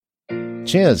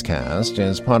Cheerscast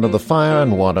is part of the Fire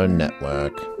and Water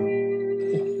Network.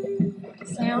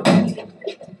 Sam?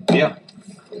 Yeah.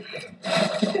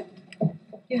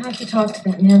 You have to talk to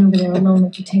that man over there alone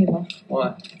at your table.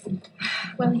 What?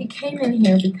 Well, he came in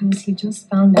here because he just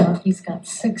found out he's got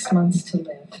 6 months to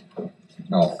live.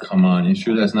 Oh, come on. You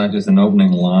sure that's not just an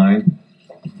opening line?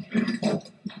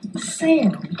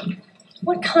 Sam,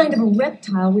 what kind of a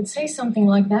reptile would say something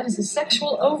like that as a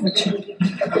sexual overture?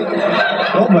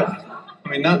 Oh, but, I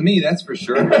mean, not me, that's for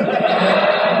sure. Well,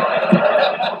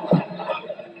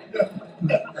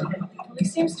 he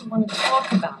seems to want to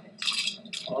talk about it.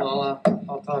 Well,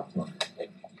 I'll talk to him.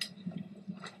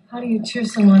 How do you cheer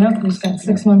someone up who's got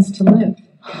 6 months to live?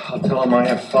 I'll tell him I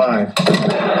have 5.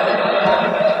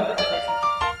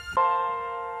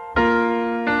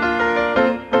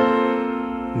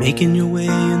 Making your way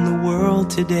in the world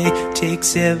today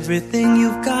takes everything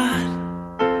you've got.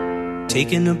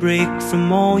 Taking a break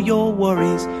from all your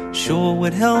worries sure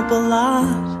would help a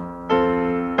lot.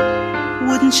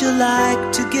 Wouldn't you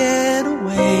like to get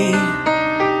away?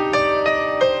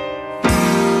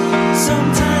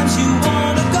 Sometimes you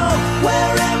wanna go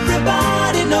where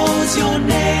everybody knows your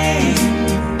name,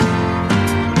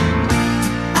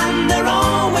 and they're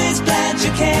always glad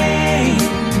you came.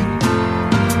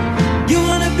 You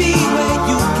wanna be where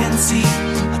you can see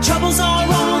our troubles are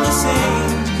all the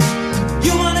same.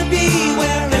 You wanna be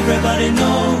where everybody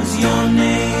knows your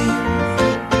name.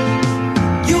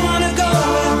 You wanna go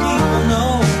where people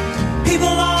know people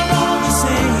are all the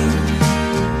same.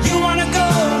 You wanna go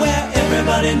where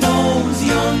everybody knows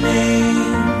your name.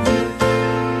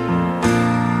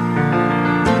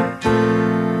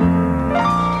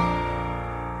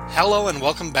 Hello and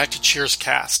welcome back to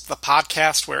Cheerscast, the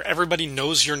podcast where everybody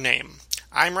knows your name.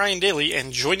 I'm Ryan Daly,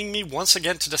 and joining me once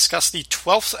again to discuss the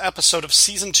 12th episode of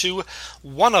Season 2,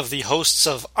 one of the hosts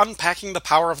of Unpacking the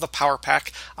Power of the Power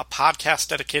Pack, a podcast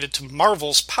dedicated to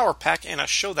Marvel's Power Pack and a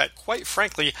show that, quite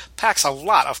frankly, packs a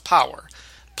lot of power.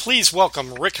 Please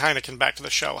welcome Rick Heineken back to the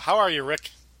show. How are you,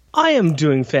 Rick? I am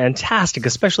doing fantastic,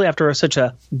 especially after such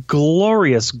a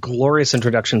glorious, glorious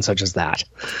introduction such as that.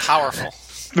 Powerful.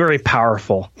 Very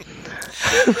powerful.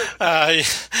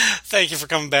 Thank you for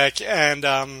coming back.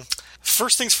 And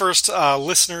first things first,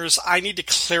 listeners, I need to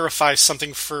clarify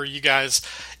something for you guys.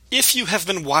 If you have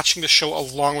been watching the show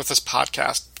along with this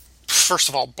podcast, first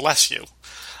of all, bless you.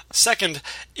 Second,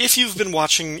 if you've been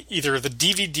watching either the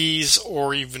DVDs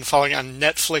or you've been following on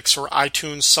Netflix or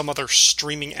iTunes, some other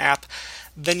streaming app,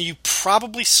 then you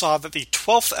probably saw that the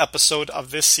 12th episode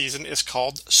of this season is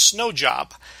called Snow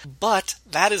Job. But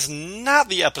that is not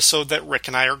the episode that Rick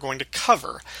and I are going to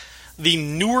cover. The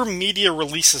newer media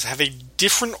releases have a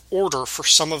different order for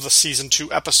some of the Season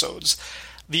 2 episodes.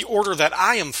 The order that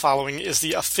I am following is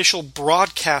the official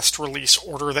broadcast release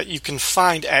order that you can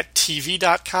find at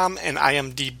TV.com and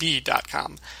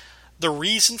IMDb.com. The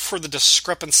reason for the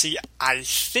discrepancy, I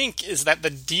think, is that the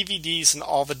DVDs and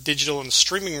all the digital and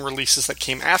streaming releases that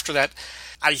came after that,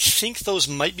 I think those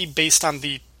might be based on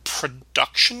the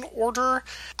production order.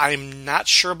 I'm not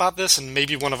sure about this, and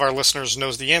maybe one of our listeners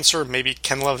knows the answer. Maybe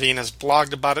Ken Levine has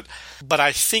blogged about it. But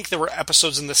I think there were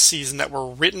episodes in this season that were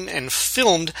written and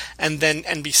filmed, and then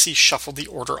NBC shuffled the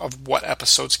order of what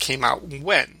episodes came out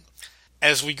when.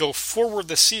 As we go forward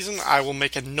this season, I will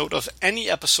make a note of any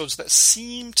episodes that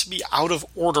seem to be out of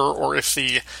order, or if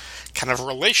the kind of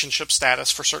relationship status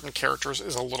for certain characters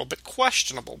is a little bit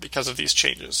questionable because of these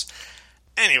changes.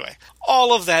 Anyway,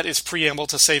 all of that is preamble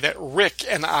to say that Rick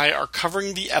and I are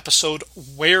covering the episode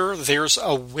Where There's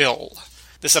a Will.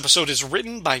 This episode is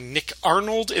written by Nick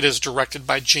Arnold. It is directed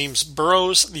by James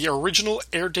Burrows. The original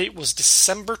air date was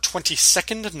December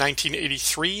 22nd,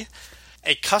 1983.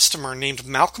 A customer named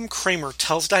Malcolm Kramer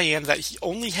tells Diane that he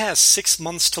only has 6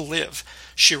 months to live.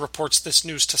 She reports this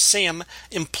news to Sam,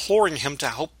 imploring him to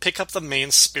help pick up the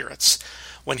man's spirits.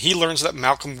 When he learns that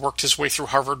Malcolm worked his way through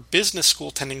Harvard Business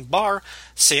School tending bar,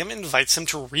 Sam invites him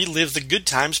to relive the good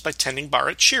times by tending bar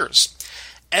at Cheers.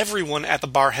 Everyone at the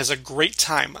bar has a great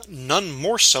time, none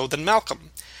more so than Malcolm.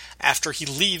 After he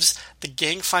leaves, the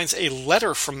gang finds a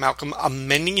letter from Malcolm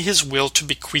amending his will to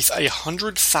bequeath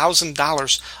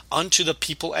 $100,000 unto the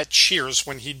people at Cheers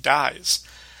when he dies.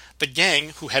 The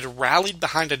gang, who had rallied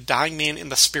behind a dying man in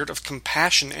the spirit of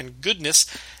compassion and goodness,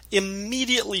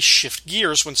 immediately shift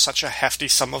gears when such a hefty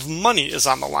sum of money is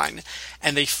on the line,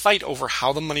 and they fight over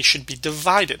how the money should be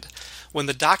divided. When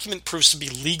the document proves to be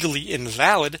legally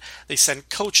invalid, they send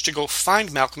Coach to go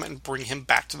find Malcolm and bring him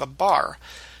back to the bar.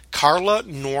 Carla,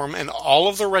 Norm, and all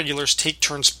of the regulars take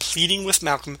turns pleading with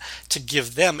Malcolm to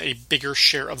give them a bigger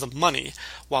share of the money,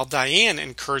 while Diane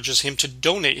encourages him to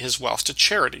donate his wealth to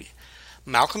charity.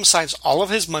 Malcolm signs all of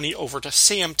his money over to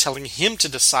Sam, telling him to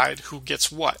decide who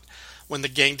gets what. When the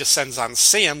gang descends on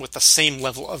Sam with the same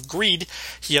level of greed,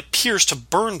 he appears to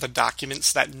burn the document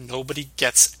so that nobody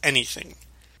gets anything.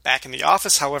 Back in the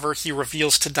office, however, he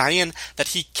reveals to Diane that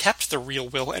he kept the real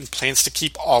will and plans to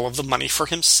keep all of the money for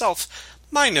himself,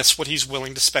 minus what he's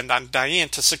willing to spend on Diane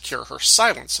to secure her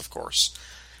silence, of course.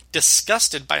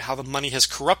 Disgusted by how the money has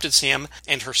corrupted Sam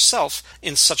and herself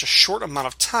in such a short amount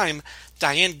of time,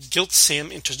 Diane guilts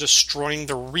Sam into destroying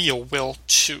the real will,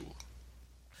 too.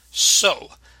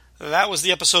 So, that was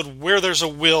the episode Where There's a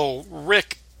Will.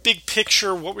 Rick, big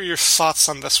picture, what were your thoughts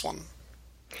on this one?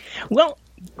 Well,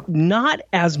 not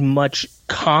as much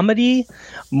comedy,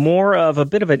 more of a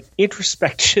bit of an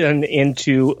introspection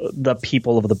into the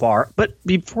people of the bar. But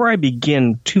before I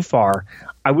begin too far,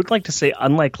 I would like to say,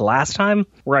 unlike last time,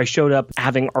 where I showed up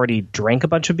having already drank a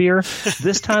bunch of beer,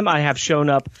 this time I have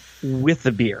shown up with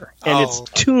the beer. And it's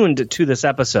tuned to this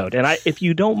episode. And if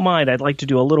you don't mind, I'd like to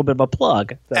do a little bit of a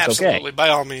plug. That's Absolutely, okay. By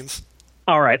all means.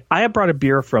 All right. I have brought a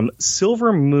beer from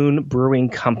Silver Moon Brewing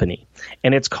Company,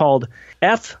 and it's called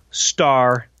F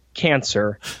Star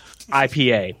Cancer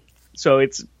IPA. So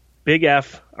it's big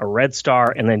F, a red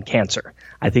star, and then cancer.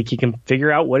 I think you can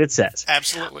figure out what it says.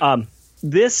 Absolutely.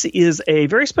 This is a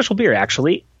very special beer,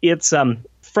 actually. It's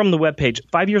from the webpage.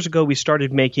 5 years ago, we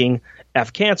started making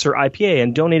F Cancer IPA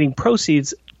and donating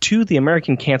proceeds to the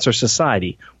American Cancer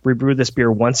Society. We brew this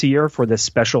beer once a year for this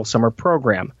special summer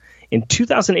program. In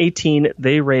 2018,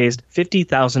 they raised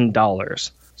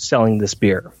 $50,000 selling this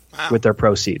beer with their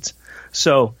proceeds.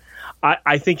 So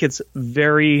I think it's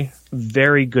very,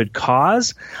 very good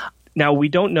cause. Now, we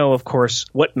don't know, of course,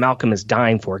 what Malcolm is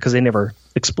dying for because they never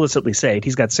explicitly say it.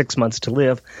 He's got 6 months to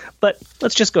live. But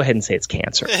let's just go ahead and say it's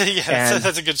cancer. Yeah,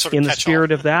 that's a good sort of in the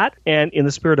spirit of that, and in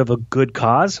the spirit of a good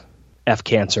cause, F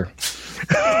Cancer.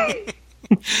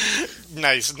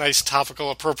 Nice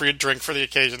topical, appropriate drink for the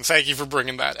occasion. Thank you for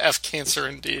bringing that. F Cancer,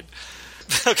 indeed.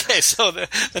 Okay, so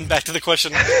then back to the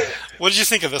question. What did you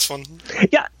think of this one?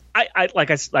 Yeah, I like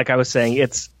I was saying,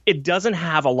 it doesn't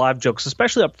have a lot of jokes,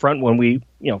 especially up front when we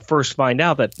first find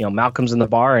out that Malcolm's in the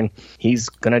bar and he's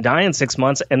going to die in 6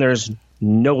 months, and there's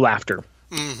no laughter.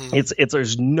 Mm-hmm.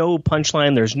 There's no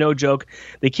punchline, there's no joke.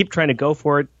 They keep trying to go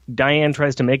for it. Diane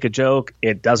tries to make a joke,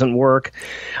 it doesn't work.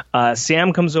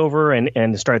 Sam comes over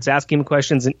and starts asking him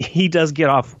questions, and he does get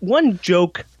off one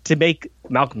joke to make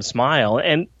Malcolm smile,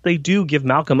 and they do give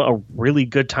Malcolm a really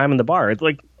good time in the bar.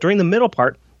 Like during the middle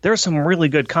part, there's some really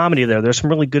good comedy there. There's some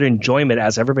really good enjoyment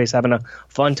as everybody's having a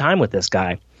fun time with this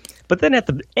guy. But then at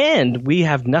the end, we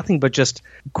have nothing but just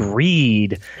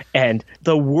greed. And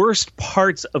the worst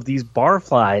parts of these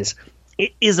barflies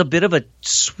is a bit of a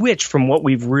switch from what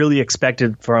we've really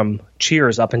expected from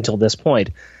Cheers up until this point.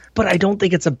 But I don't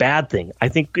think it's a bad thing. I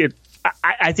think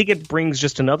it brings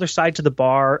just another side to the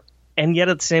bar, and yet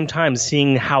at the same time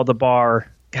seeing how the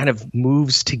bar kind of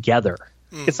moves together.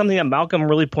 It's something that Malcolm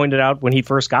really pointed out when he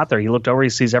first got there. He looked over, he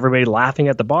sees everybody laughing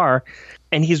at the bar,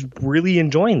 and he's really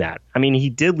enjoying that. I mean, he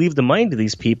did leave the money to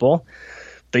these people.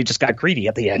 They just got greedy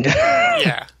at the end.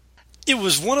 Yeah. It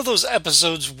was one of those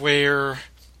episodes where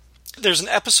there's an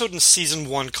episode in season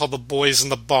 1 called The Boys in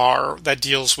the Bar that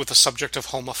deals with the subject of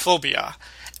homophobia.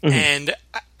 Mm-hmm. And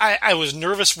I was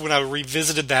nervous when I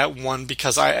revisited that one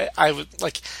because I was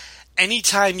like,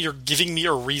 anytime you're giving me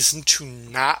a reason to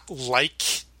not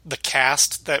like the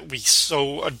cast that we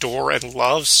so adore and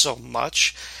love so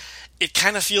much, it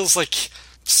kind of feels like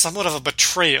somewhat of a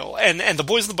betrayal. And the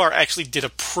Boys in the Bar actually did a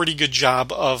pretty good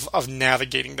job of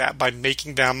navigating that by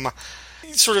making them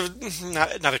sort of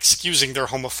not excusing their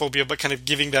homophobia, but kind of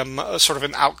giving them sort of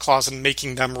an out clause and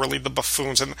making them really the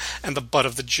buffoons and the butt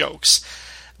of the jokes.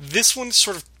 This one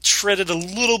sort of treaded a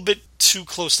little bit too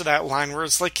close to that line where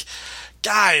it's like,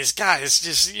 guys,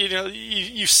 just,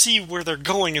 you see where they're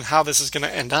going and how this is going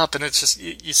to end up, and it's just,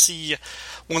 you see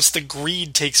once the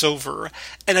greed takes over.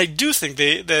 And I do think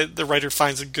the writer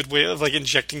finds a good way of, like,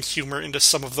 injecting humor into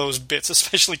some of those bits,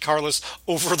 especially Carla's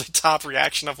over-the-top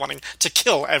reaction of wanting to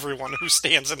kill everyone who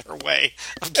stands in her way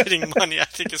of getting money, I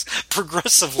think is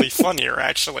progressively funnier,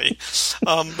 actually,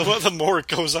 the more it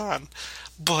goes on.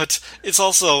 But it's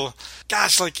also,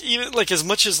 gosh, like, even like as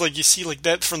much as like you see like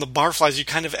that from the Barflies, you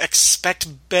kind of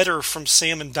expect better from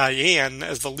Sam and Diane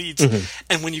as the leads. Mm-hmm.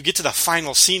 And when you get to the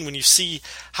final scene, when you see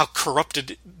how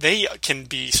corrupted they can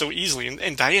be so easily,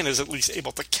 and Diane is at least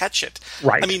able to catch it.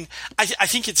 Right. I mean, I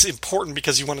think it's important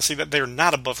because you want to see that they're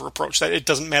not above reproach, that it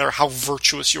doesn't matter how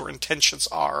virtuous your intentions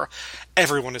are.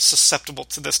 Everyone is susceptible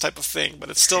to this type of thing, but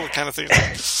it's still the kind of thing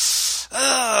like,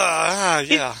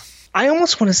 yeah. I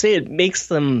almost want to say it makes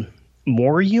them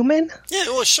more human. Yeah,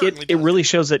 well, it certainly It really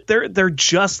shows that they're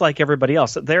just like everybody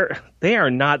else. They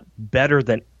are not better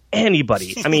than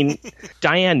anybody. I mean,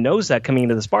 Diane knows that coming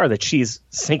into this bar that she's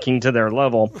sinking to their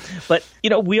level. But,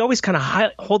 we always kind of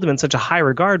hold them in such a high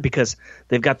regard because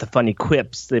they've got the funny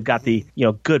quips. They've got the,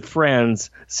 good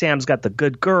friends. Sam's got the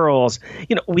good girls.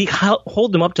 We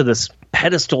hold them up to this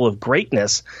pedestal of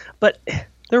greatness, but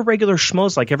they're regular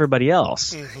schmoes like everybody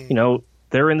else. Mm-hmm.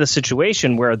 They're in the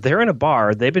situation where they're in a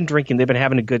bar, they've been drinking, they've been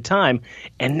having a good time,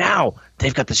 and now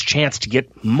they've got this chance to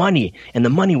get money, and the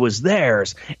money was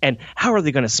theirs. And how are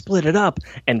they going to split it up?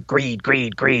 And greed.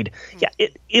 Yeah,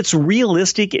 it's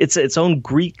realistic. It's its own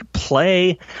Greek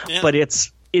play, but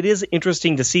it is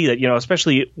interesting to see that,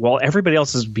 especially while everybody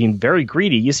else is being very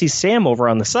greedy, you see Sam over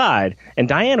on the side and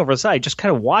Diane over the side just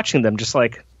kind of watching them just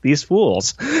like these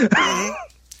fools.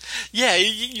 Yeah,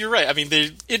 you're right. I mean,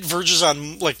 it verges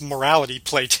on morality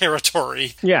play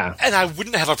territory. Yeah. And I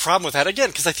wouldn't have a problem with that, again,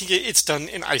 because I think it's done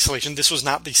in isolation. This was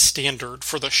not the standard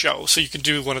for the show. So you can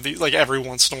do one of these every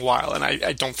once in a while, and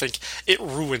I don't think it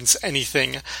ruins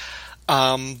anything.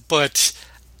 But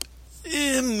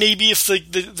maybe if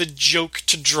the joke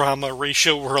to drama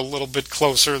ratio were a little bit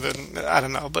closer, then I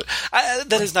don't know. But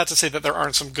that is not to say that there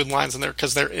aren't some good lines in there,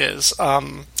 because there is.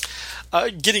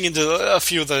 Getting into a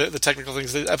few of the technical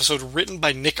things, the episode written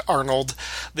by Nick Arnold.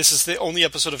 This is the only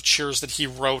episode of Cheers that he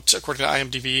wrote, according to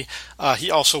IMDb. He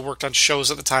also worked on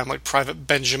shows at the time like Private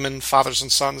Benjamin, Fathers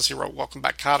and Sons. He wrote Welcome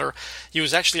Back, Kotter. He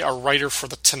was actually a writer for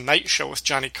The Tonight Show with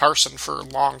Johnny Carson for a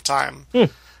long time.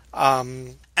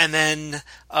 And then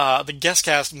the guest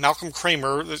cast, Malcolm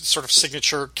Kramer, the sort of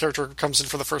signature character who comes in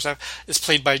for the first half, is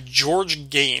played by George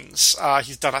Gaines.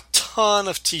 He's done a ton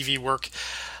of TV work,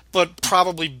 but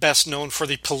probably best known for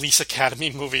the Police Academy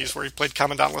movies where he played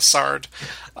Commandant Lassard.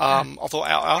 Although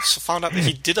I also found out that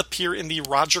he did appear in the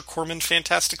Roger Corman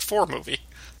Fantastic Four movie.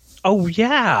 Oh,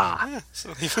 yeah.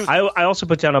 I also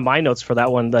put down on my notes for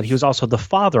that one that he was also the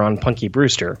father on Punky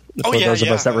Brewster, for those of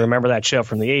us that remember that show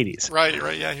from the 80s. Right,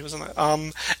 yeah, he was in that.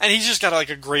 And he's just got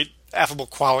a great affable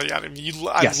quality on him.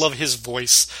 I love his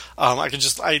voice.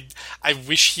 I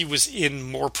wish he was in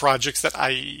more projects that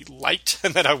I liked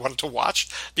and that I wanted to watch,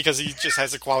 because he just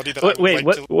has a quality that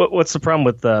what's the problem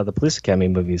with the Police Academy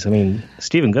movies? I mean,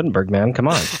 Steven Guttenberg, man, come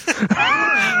on.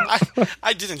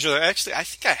 I did enjoy that. Actually, I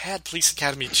think I had Police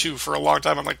Academy 2 for a long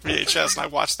time on VHS, and I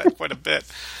watched that quite a bit.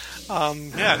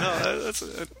 And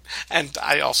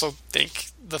I also think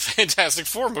the Fantastic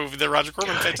Four movie, the Roger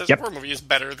Corman Fantastic Four movie, is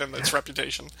better than its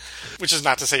reputation. Which is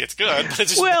not to say it's good, but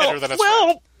it's just better than its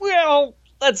reputation. Well,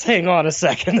 let's hang on a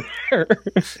second there.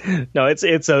 No, it's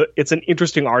an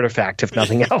interesting artifact, if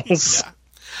nothing else. Yeah.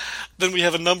 Then we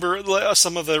have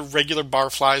some of the regular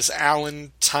barflies.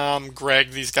 Alan, Tom,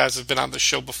 Greg, these guys have been on the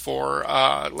show before.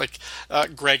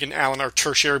 Greg and Alan are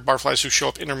tertiary barflies who show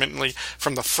up intermittently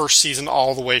from the first season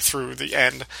all the way through the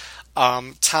end.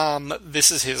 Tom,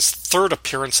 this is his third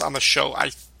appearance on the show.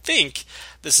 I think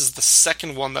this is the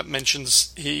second one that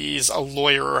mentions he's a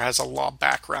lawyer or has a law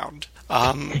background.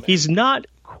 He's not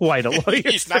quite a lawyer.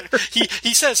 He's not.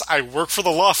 He says, "I work for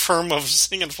the law firm of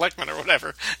Singh and Fleckman," or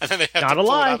whatever, and then they have not to a pull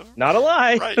lie. it out of him. Not a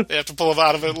lie. Right? They have to pull it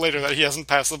out of it later that he hasn't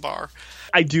passed the bar.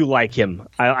 I do like him.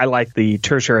 I like the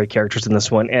tertiary characters in this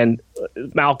one. And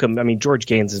Malcolm, I mean, George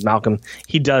Gaines is Malcolm.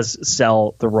 He does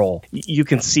sell the role. You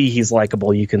can see he's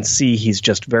likable. You can see he's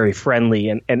just very friendly.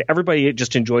 And everybody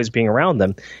just enjoys being around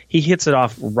them. He hits it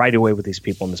off right away with these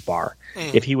people in this bar.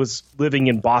 If he was living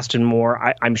in Boston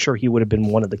more, I'm sure he would have been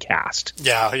one of the cast.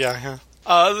 Yeah.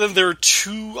 Then there are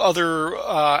two other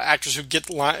actors who get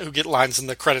lines in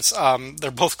the credits.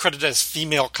 They're both credited as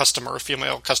female customer 1,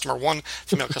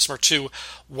 female customer 2.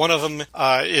 One of them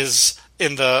is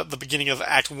in the beginning of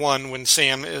Act 1 when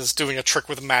Sam is doing a trick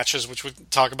with matches, which we'll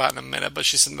talk about in a minute, but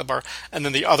she's sitting in the bar. And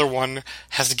then the other one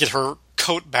has to get her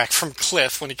coat back from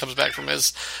Cliff when he comes back from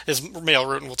his mail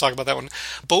route, and we'll talk about that one.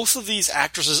 Both of these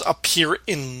actresses appear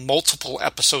in multiple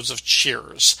episodes of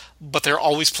Cheers, but they're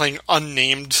always playing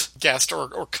unnamed guest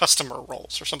or customer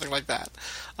roles or something like that.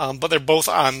 But they're both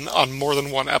on more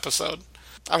than one episode.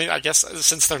 I mean, I guess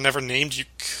since they're never named, you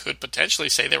could potentially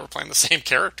say they were playing the same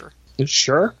character.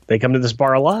 Sure. They come to this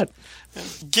bar a lot.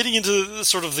 Getting into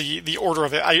sort of the order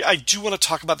of it, I do want to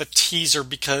talk about the teaser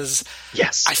because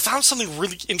I found something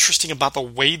really interesting about the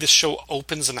way the show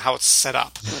opens and how it's set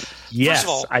up. Yes, First of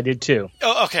all, I did too.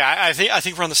 Okay, I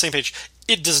think we're on the same page.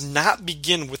 It does not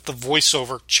begin with the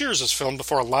voiceover Cheers is filmed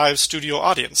before a live studio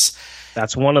audience.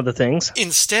 That's one of the things.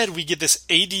 Instead, we get this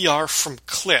ADR from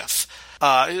Cliff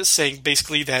saying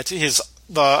basically that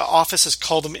the office has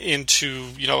called him in to,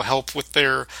 help with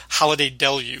their holiday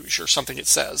deluge or something, it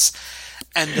says.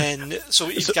 And then, so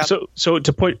he's got... So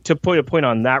to put a point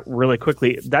on that really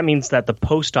quickly, that means that the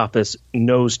post office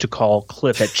knows to call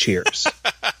Cliff at Cheers.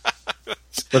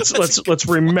 Let's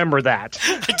remember that.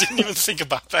 I didn't even think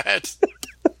about that.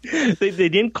 They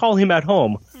didn't call him at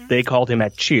home. They called him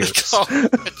at Cheers.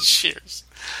 Cheers.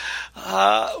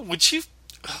 Would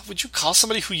you call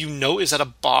somebody who you know is at a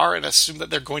bar and assume that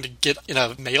they're going to get in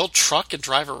a mail truck and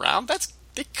drive around?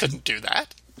 They couldn't do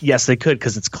that. Yes, they could,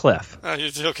 because it's Cliff.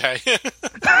 Okay.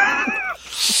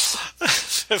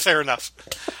 Fair enough.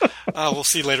 We'll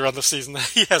see later on the season that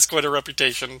he has quite a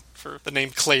reputation for the name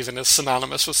Clavin is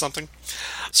synonymous with something.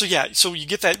 So yeah, so you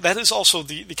get that. That is also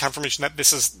the confirmation that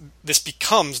this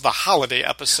becomes the holiday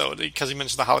episode, because he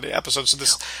mentioned the holiday episode.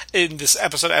 So in this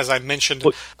episode, as I mentioned,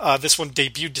 this one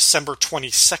debuted December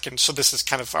 22nd. So this is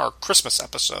kind of our Christmas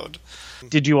episode.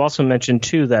 Did you also mention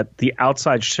too that the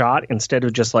outside shot, instead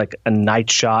of just like a night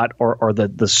shot or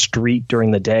the street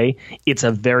during the day, it's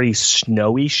a very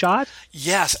snowy shot?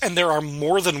 Yes, and there are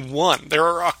more than one. There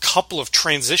are a couple of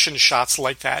transition shots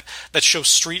like that show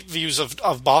street views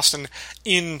of Boston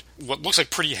in what looks like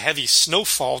pretty heavy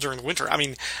snowfall during the winter. I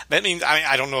mean, that means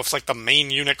I don't know if like the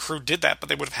main unit crew did that, but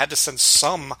they would have had to send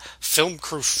some film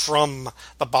crew from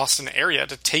the Boston area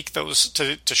to take those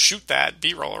to shoot that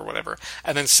B-roll or whatever,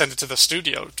 and then send it to the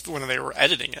studio when they were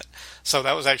editing it. So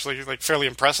that was actually like fairly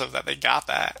impressive that they got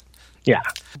that. Yeah.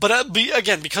 But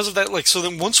again, because of that, like, so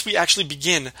then once we actually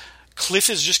begin, Cliff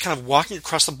is just kind of walking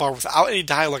across the bar without any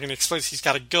dialogue, and he explains he's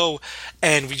got to go,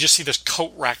 and we just see this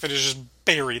coat rack that is just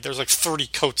buried. There's like 30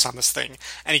 coats on this thing,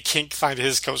 and he can't find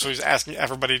his coat, so he's asking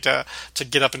everybody to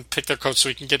get up and pick their coats so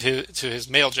he can get to his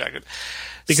mail jacket.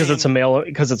 Because it's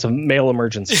a mail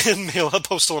emergency. A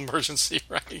postal emergency,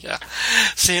 right? Yeah.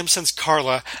 Sam sends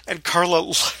Carla, and Carla,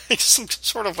 like some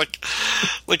sort of like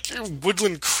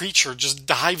woodland creature, just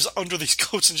dives under these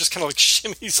coats and just kind of like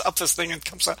shimmies up this thing and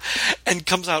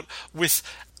comes out with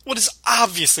what is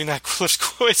obviously not Cliff's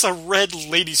coat. It's a red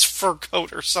lady's fur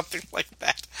coat or something like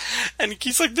that. And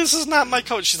he's like, "This is not my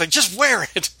coat." She's like, "Just wear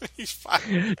it." He's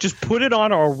fine. Just put it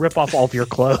on, or I'll rip off all of your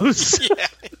clothes.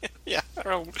 Yeah,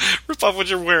 rip off what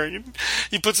you're wearing.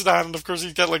 He puts it on, and of course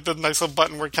he's got like the nice little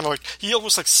button where he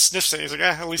almost like sniffs it. He's like,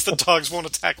 at least the dogs won't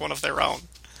attack one of their own.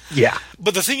 Yeah.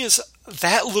 But the thing is,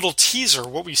 that little teaser,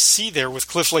 what we see there with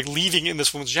Cliff like leaving in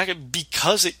this woman's jacket,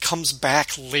 because it comes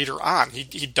back later on.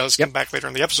 He does come back later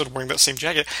in the episode wearing that same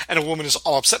jacket, and a woman is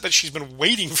all upset that she's been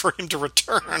waiting for him to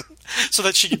return so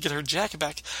that she can get her jacket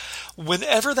back.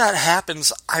 Whenever that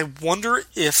happens, I wonder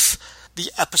if the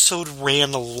episode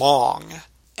ran long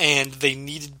and they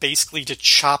needed basically to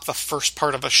chop the first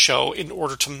part of a show in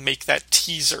order to make that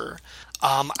teaser.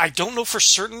 I don't know for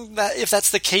certain that if that's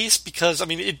the case, because I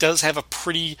mean it does have a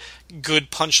pretty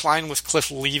good punchline with Cliff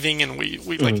leaving, and we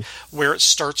like where it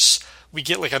starts. We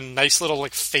get like a nice little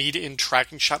like fade in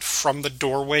tracking shot from the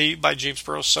doorway by James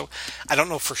Burrows. So I don't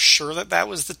know for sure that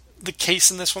was the case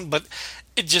in this one, but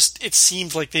it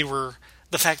seemed like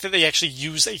the fact that they actually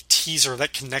use a teaser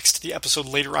that connects to the episode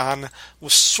later on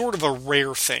was sort of a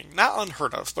rare thing. Not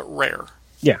unheard of, but rare.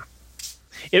 Yeah.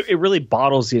 It really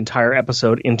bottles the entire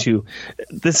episode into,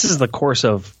 this is the course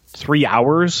of 3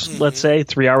 hours, let's say,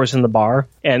 3 hours in the bar.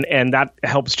 And that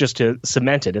helps just to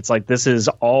cement it. It's like this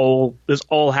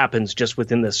all happens just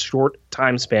within this short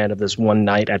time span of this one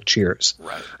night at Cheers.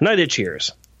 Right. Night at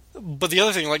Cheers. But the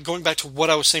other thing, like going back to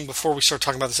what I was saying before we started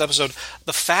talking about this episode,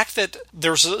 the fact that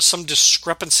there's some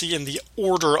discrepancy in the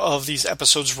order of these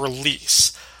episodes'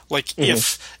 release. Like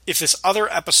if this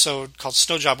other episode called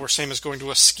Snow Job, where Sam is going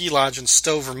to a ski lodge in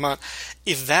Stowe, Vermont,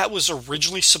 if that was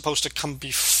originally supposed to come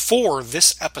before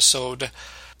this episode,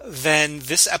 then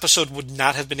this episode would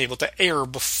not have been able to air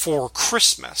before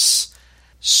Christmas.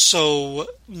 So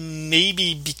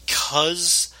maybe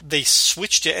because they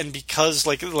switched it, and because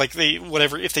like they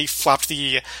whatever, if they flopped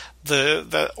the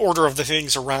order of the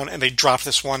things around and they dropped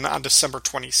this one on December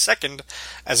 22nd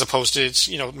as opposed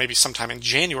to maybe sometime in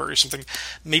January or something,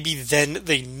 maybe then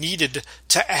they needed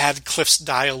to add Cliff's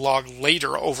dialogue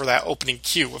later over that opening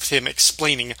cue of him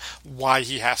explaining why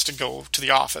he has to go to the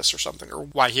office or something, or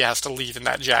why he has to leave in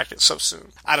that jacket so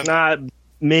soon. I don't know.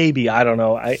 Maybe, I don't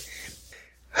know.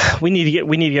 We need to get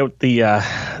the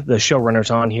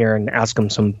showrunners on here and ask them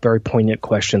some very poignant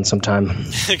questions sometime.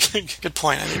 Good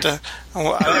point. I need to.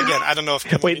 Again, I don't know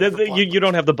if. Wait, you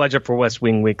don't have the budget for West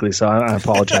Wing Weekly, so I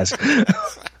apologize.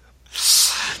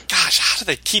 Gosh, how do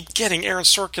they keep getting Aaron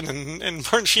Sorkin and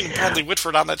Martin Sheen and Bradley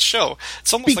Whitford on that show?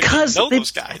 It's almost because like they know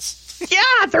those guys.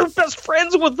 Yeah, they're best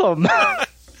friends with them.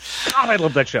 God, I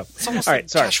love that show. It's almost like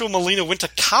Joshua Malina went to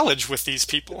college with these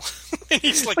people. And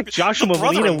he's like Joshua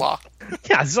Malina.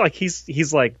 Yeah, it's like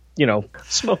he's like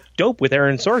smoke dope with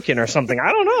Aaron Sorkin or something.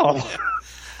 I don't know.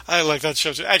 I like that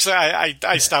show too. Actually,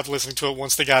 I stopped listening to it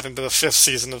once they got into the 5th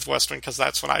season of West Wing, because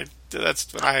that's when I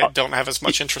don't have as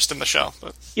much interest in the show.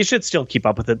 But you should still keep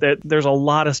up with it. There's a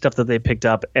lot of stuff that they picked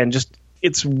up, and just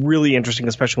it's really interesting,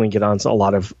 especially when you get on a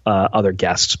lot of other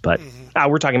guests. But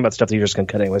we're talking about stuff that you're just going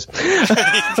to cut anyways.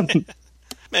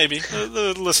 Maybe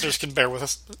the listeners can bear with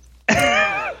us.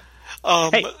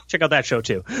 Hey, check out that show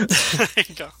too. There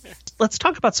you go. Yeah. Let's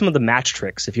talk about some of the match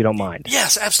tricks, if you don't mind.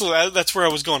 Yes, absolutely. That's where I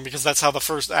was going, because that's how the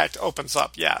first act opens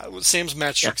up. Yeah, Sam's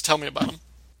match tricks. Tell me about them.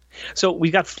 So we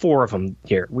got 4 of them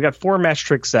here. We got 4 match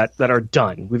tricks that are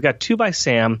done. We've got 2 by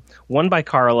Sam, 1 by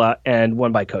Carla, and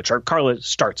 1 by Coach. Or Carla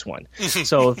starts one.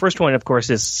 So the first one, of course,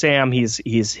 is Sam. He's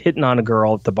hitting on a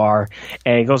girl at the bar,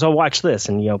 and he goes, "Oh, watch this,"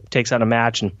 and takes out a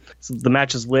match, and the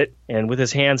match is lit. And with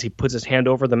his hands, he puts his hand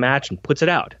over the match and puts it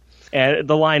out. And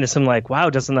the line is something like, "Wow,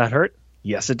 doesn't that hurt?"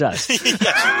 Yes, it does.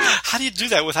 How do you do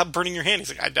that without burning your hand? He's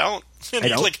like, "I don't." And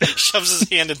he shoves his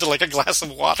hand into a glass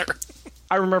of water.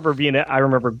 I remember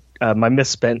my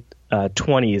misspent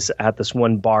 20s at this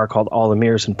one bar called All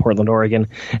Emirs in Portland, Oregon,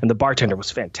 and the bartender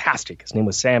was fantastic. His name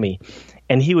was Sammy,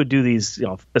 and he would do these,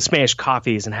 Spanish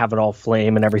coffees and have it all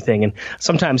flame and everything, and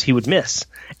sometimes he would miss.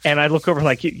 And I'd look over and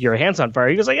like, "Your hand's on fire."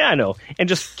 He goes like, "Yeah, I know," and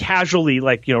just casually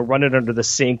run it under the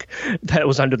sink that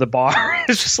was under the bar.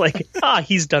 It's just like,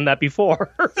 he's done that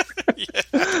before.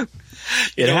 Yeah.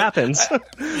 It happens.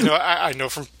 I know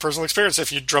from personal experience,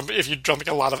 if you drink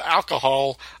a lot of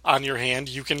alcohol on your hand,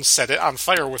 you can set it on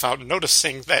fire without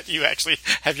noticing that you actually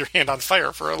have your hand on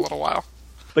fire for a little while.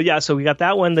 But yeah, so we got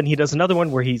that one. Then he does another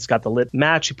one where he's got the lit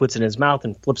match. He puts it in his mouth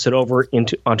and flips it over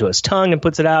onto his tongue and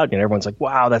puts it out. And everyone's like,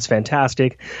 "Wow, that's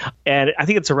fantastic." And I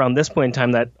think it's around this point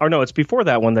in time it's before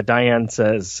that one that Diane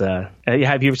says,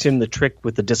 "Have you ever seen the trick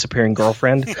with the disappearing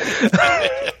girlfriend?"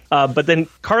 But then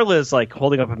Carla is like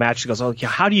holding up a match. She goes, "Oh, yeah,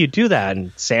 how do you do that?"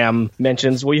 And Sam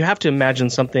mentions, "Well, you have to imagine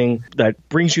something that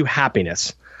brings you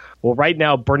happiness." Well, right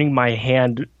now, burning my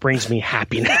hand brings me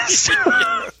happiness.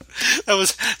 That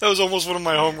was almost one of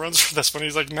my home runs for this one.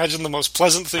 He's like, "Imagine the most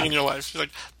pleasant thing in your life." She's like,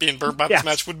 "Being burnt by this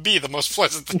match would be the most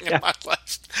pleasant thing in my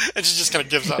life." And she just kind of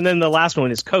gives up. And then the last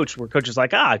one is Coach, where Coach is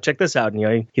like, "Check this out."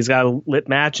 And he's got a lit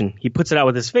match, and he puts it out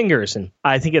with his fingers. And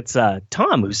I think it's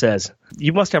Tom who says,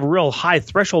 "You must have a real high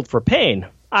threshold for pain."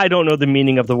 I don't know the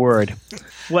meaning of the word.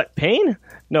 What, pain?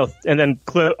 No. And then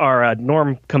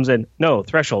Norm comes in. No,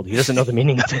 threshold. He doesn't know the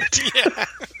meaning of it. Yeah.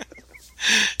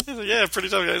 He's like, "Yeah, pretty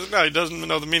tough guy." No, he doesn't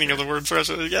know the meaning of the word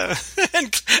threshold. Yeah,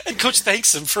 and Coach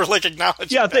thanks him for acknowledging.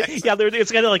 Yeah,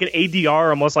 it's kind of like an ADR,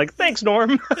 almost like, "Thanks,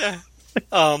 Norm." Yeah.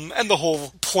 And the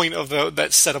whole point of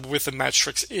that setup with the match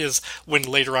tricks is when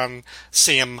later on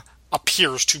Sam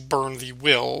appears to burn the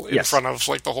will in front of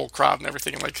the whole crowd and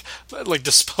everything, and like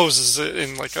disposes it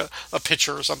in a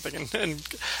pitcher or something,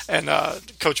 and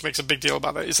Coach makes a big deal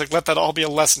about it. He's like, "Let that all be a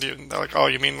lesson to you." And they're like, "Oh,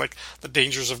 you mean the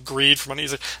dangers of greed for money?"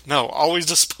 He's like, "No, always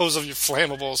dispose of your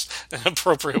flammables in an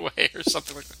appropriate way," or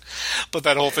something like that. But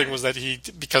that whole thing was that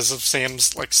because of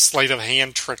Sam's sleight of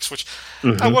hand tricks, which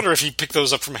I wonder if he picked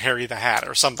those up from Harry the Hat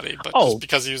or somebody, but just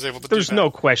because he was able to do that. There's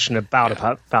no question about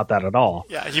that at all.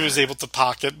 Yeah, he was able to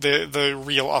pocket the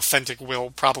real authentic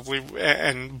will probably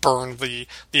and burn the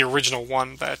original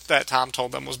one that Tom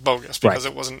told them was bogus because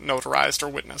it wasn't notarized or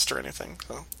witnessed or anything.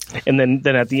 So. And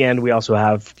then at the end we also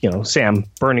have Sam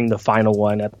burning the final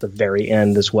one at the very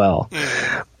end as well.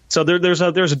 Mm. So there's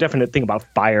a definite thing about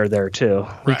fire there too.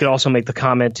 Right. We could also make the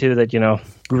comment too that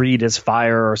greed is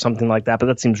fire or something like that, but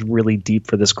that seems really deep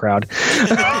for this crowd.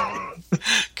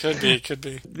 Could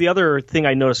be. The other thing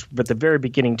I noticed at the very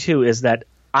beginning too is that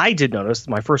I did notice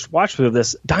my first watch through of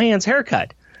this, Diane's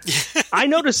haircut. I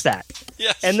noticed that.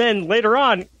 Yes. And then later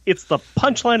on, it's the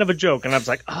punchline of a joke, and I was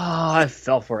like, I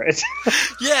fell for it.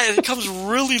 Yeah, it comes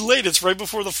really late. It's right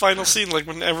before the final scene,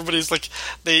 when everybody's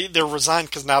they're resigned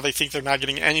because now they think they're not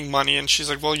getting any money, and she's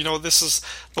like, "Well, this is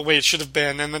the way it should have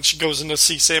been." And then she goes in to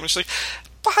see Sam, and she's like,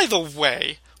 "By the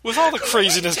way, with all the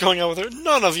craziness going on with her,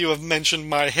 none of you have mentioned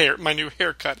my new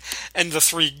haircut." And the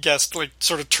 3 guests,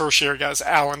 sort of tertiary guys,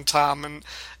 Alan, Tom, and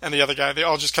the other guy, they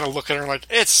all just kind of look at her and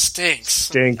 "It stinks."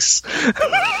 Stinks.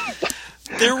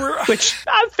 There were... Which,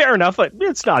 fair enough, but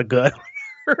it's not good.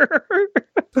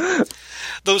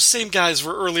 Those same guys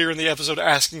were earlier in the episode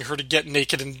asking her to get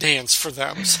naked and dance for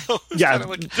them. So yeah,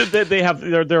 they have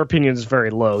their opinion is very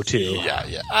low too.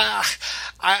 Yeah.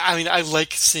 I mean, I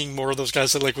like seeing more of those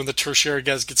guys. I like when the tertiary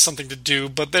guys get something to do,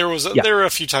 but there were a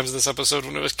few times in this episode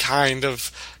when it was kind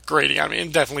of grating. I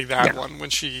mean, definitely that one when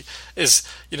she is,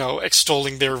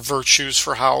 extolling their virtues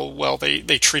for how well they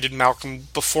treated Malcolm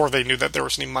before they knew that there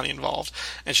was any money involved.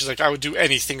 And she's like, I would do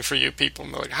anything for you people.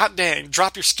 And they're like, hot dang,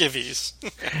 drop your skivvies.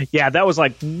 Yeah, that was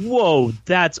like, whoa,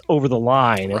 that's over the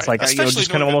line. It's like, just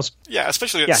kind of almost... Yeah,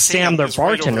 especially that Sam, their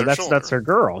bartender, right that's her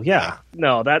girl. Yeah.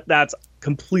 No, that's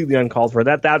completely uncalled for.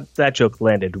 That joke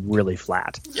landed really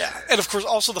flat. Yeah, and of course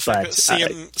also the fact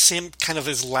that Sam kind of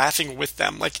is laughing with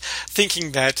them, like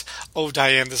thinking that, oh,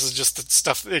 Diane, this is just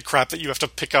the crap that you have to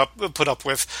put up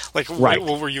with. Like,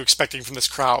 what were you expecting from this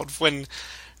crowd? When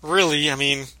really, I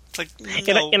mean, it's like,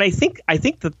 no. And I think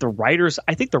that the writers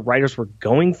were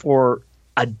going for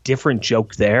a different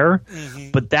joke there,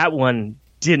 but that one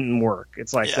didn't work.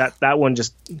 It's like that one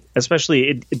just,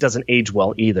 especially it doesn't age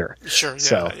well either. Sure,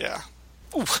 yeah.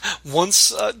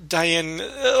 Once Diane,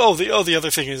 the other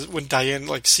thing is when Diane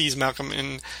sees Malcolm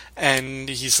and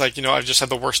he's like, I've just had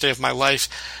the worst day of my life.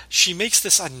 She makes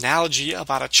this analogy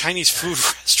about a Chinese food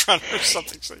restaurant or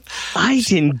something. I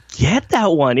didn't get that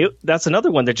one. That's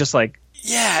another one that just like,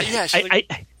 yeah.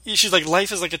 She's like,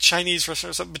 life is like a Chinese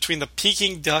restaurant or something between the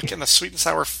Peking duck and the sweet and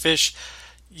sour fish.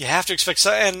 You have to expect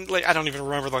so, and I don't even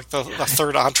remember the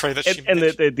third entree that she and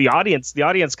the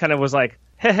audience kind of was like,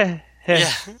 heh.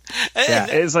 Yeah.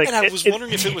 It's like, and I was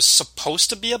wondering if it was supposed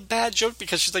to be a bad joke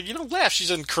because she's like, laugh. She's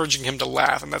encouraging him to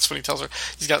laugh, and that's when he tells her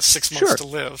he's got 6 months to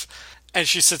live. And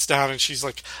she sits down and she's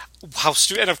like, how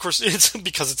stupid. And of course, it's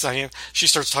because it's Diane. She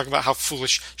starts talking about how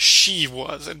foolish she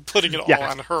was and putting it all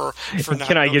on her for not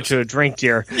Can I get you a drink,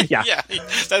 dear? Yeah.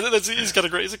 He's got a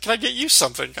great, he's like, can I get you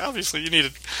something? Obviously, you need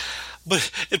it.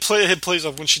 But it plays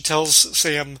off when she tells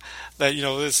Sam that,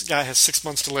 this guy has 6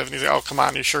 months to live. And he's like, oh, come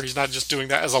on, are you sure he's not just doing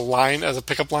that as a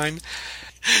pickup line?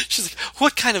 She's like,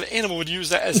 what kind of animal would use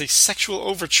that as a sexual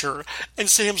overture? And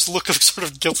Sam's look of sort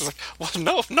of guilt is like, well,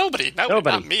 no, nobody,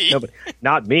 not me.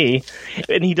 Not me.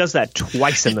 And he does that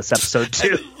twice in this episode,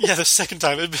 too. The second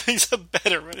time. It makes it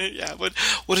better. Yeah, but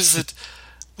what is it?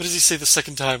 What does he say the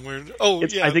second time?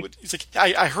 He's like,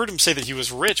 I heard him say that he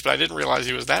was rich, but I didn't realize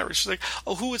he was that rich. She's like,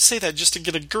 oh, who would say that just to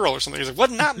get a girl or something? He's like, what?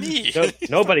 Not me.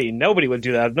 Nobody would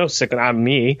do that. No, sick, not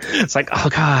me. It's like, oh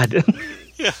God.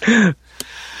 Yeah.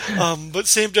 But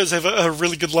Sam does have a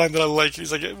really good line that I like.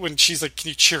 He's like, when she's like, can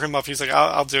you cheer him up? He's like,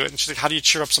 I'll do it. And she's like, how do you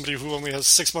cheer up somebody who only has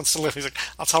 6 months to live? He's like,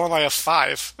 I'll tell him I have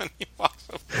 5. And he walks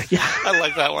up. Yeah, I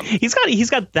like that one. He's got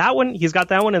that one. He's got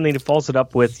that one, and then he follows it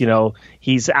up with,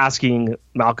 he's asking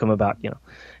Malcolm about,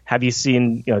 have you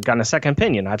seen, gotten a second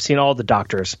opinion? I've seen all the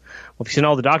doctors. Well, if you've seen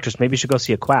all the doctors, maybe you should go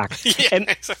see a quack.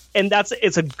 And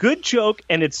it's a good joke,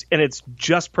 and it's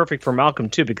just perfect for Malcolm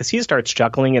too, because he starts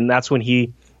chuckling, and that's when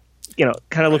he,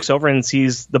 kind of looks over and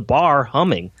sees the bar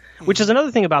humming, which is another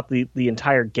thing about the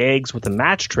entire gags with the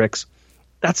match tricks.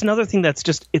 That's another thing that's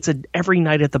just, it's every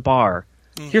night at the bar.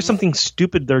 Here's something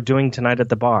stupid they're doing tonight at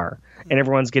the bar, and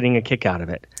everyone's getting a kick out of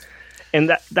it.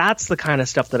 And that's the kind of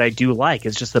stuff that I do like.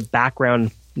 It's just the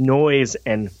background noise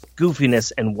and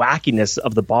goofiness and wackiness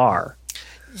of the bar.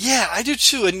 Yeah, I do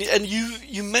too. And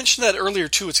you mentioned that earlier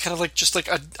too. It's kind of like just like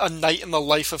a night in the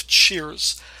life of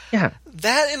Cheers. Yeah.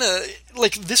 That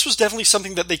this was definitely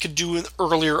something that they could do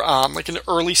earlier on. Like in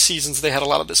early seasons, they had a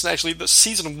lot of this. And actually, the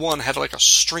season 1 had like a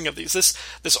string of these.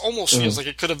 This almost feels like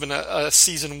it could have been a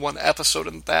season 1 episode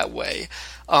in that way.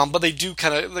 But they do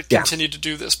kind of continue to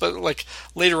do this. But like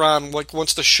later on, like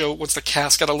once the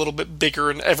cast got a little bit bigger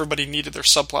and everybody needed their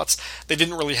subplots, they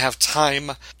didn't really have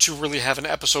time to really have an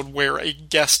episode where a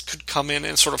guest could come in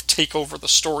and sort of take over the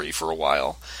story for a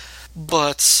while.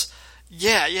 But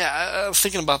yeah, I'm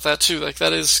thinking about that too. Like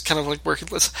that is kind of like where he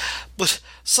lives. But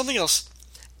something else,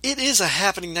 it is a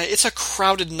happening night. It's a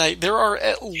crowded night. There are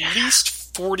at least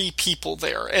 40 people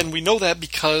there, and we know that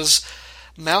because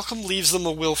Malcolm leaves them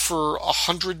a will for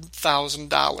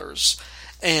 $100,000.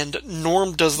 And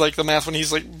Norm does like the math when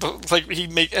he's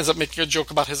ends up making a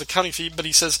joke about his accounting fee, but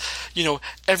he says,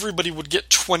 everybody would get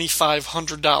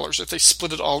 $2,500 if they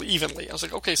split it all evenly. I was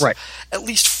like, okay, so at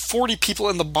least 40 people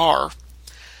in the bar.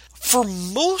 For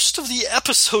most of the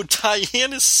episode,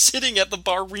 Diane is sitting at the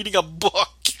bar reading a book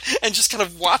and just kind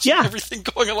of watching everything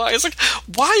going along. It's like,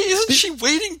 why isn't she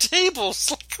waiting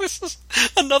tables? Like, this is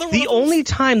another one. The only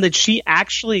time she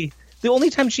actually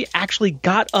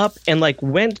got up and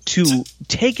went to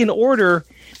take an order,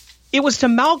 it was to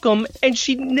Malcolm, and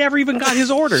she never even got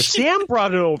his order. Sam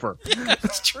brought it over. Yeah,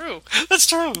 that's true.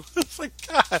 It's like,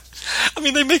 God. I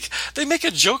mean, they make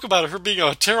a joke about her being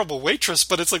a terrible waitress,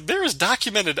 but it's like there is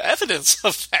documented evidence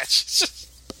of that. She's just...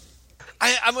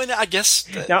 I mean, I guess.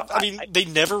 Now, they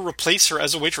never replace her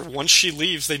as a waitress. Once she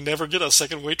leaves, they never get a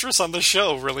second waitress on the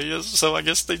show. Really, is so. I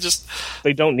guess they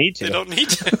don't need to. They don't need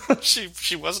to.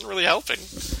 she wasn't really helping.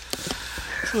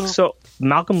 So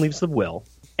Malcolm leaves the will,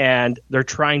 and they're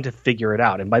trying to figure it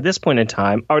out. And by this point in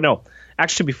time,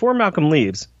 actually, before Malcolm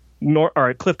leaves,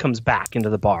 Cliff comes back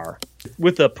into the bar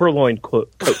with a purloined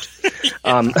coat.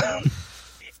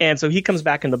 And so he comes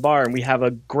back in the bar, and we have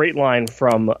a great line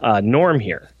from Norm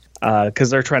here. Because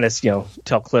they're trying to,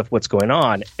 tell Cliff what's going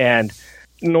on, and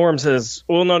Norm says,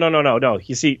 "Well, no.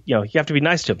 You see, you have to be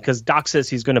nice to him because Doc says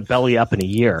he's going to belly up in a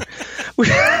year."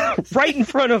 Right in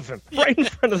front of him, right in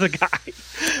front of the guy.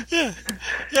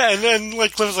 Yeah, and then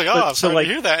Cliff's like, "Oh, I'm sorry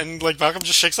to hear that," and Malcolm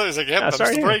just shakes out. He's like, "Yeah, that's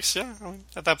the breaks." Yeah,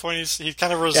 at that point, he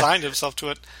kind of resigned himself to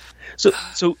it.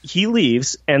 So he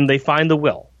leaves, and they find the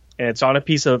will, and it's on a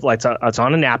piece of it's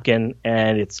on a napkin,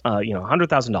 and it's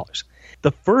 $100,000.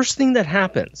 The first thing that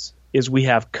happens is we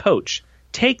have Coach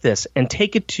take this and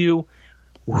take it to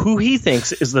who he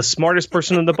thinks is the smartest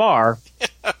person in the bar,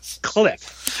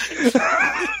 Cliff.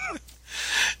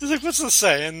 He's like, "What's this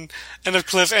say?" And if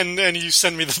Cliff and you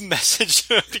send me the message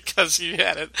because you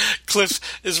had it. Cliff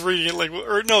is reading it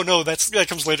that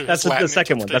comes later. That's the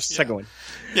second one. That's the second one.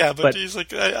 Yeah, but he's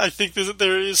like, I think that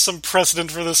there is some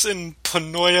precedent for this in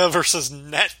Panoia versus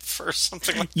Neff or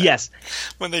something like that. Yes.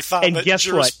 When they found that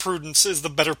jurisprudence is the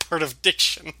better part of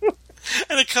diction.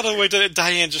 And it cut away to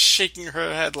Diane just shaking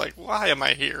her head like, why am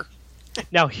I here?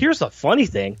 Now, here's the funny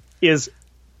thing, is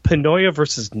Panoia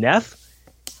versus Neff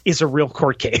is a real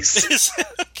court case.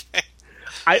 Okay.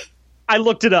 I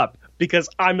looked it up because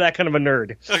I'm that kind of a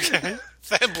nerd. Okay.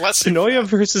 Bless you. Panoia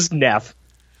versus Neff.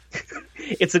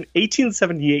 It's an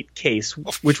 1878 case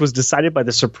which was decided by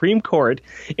the Supreme Court,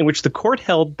 in which the court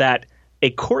held that a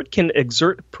court can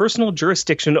exert personal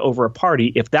jurisdiction over a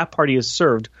party if that party is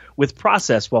served with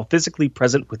process while physically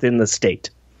present within the state.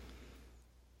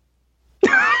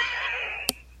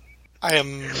 I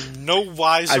am no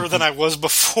wiser than I was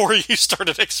before you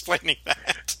started explaining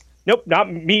that. Nope, not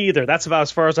me either. That's about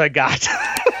as far as I got.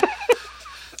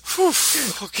 Whew,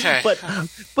 okay.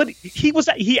 But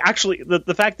he actually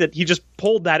the fact that he just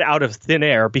pulled that out of thin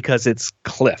air because it's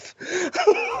Cliff.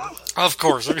 Of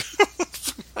course.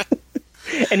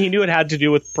 And he knew it had to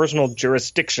do with personal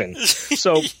jurisdiction.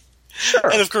 So sure.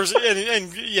 And of course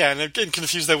and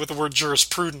confuse that with the word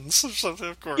jurisprudence. So,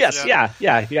 of course. Yes, yeah.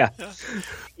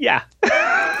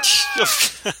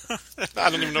 I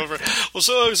don't even know. Well,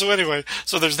 so anyway,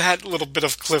 so there's that little bit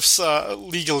of Cliff's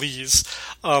legalese.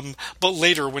 But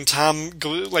later, when Tom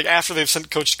after they've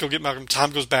sent Coach to go get Malcolm,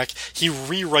 Tom goes back. He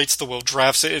rewrites the will,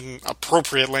 drafts it in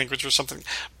appropriate language or something,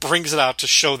 brings it out to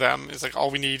show them. It's like, all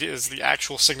we need is the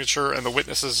actual signature and the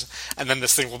witnesses, and then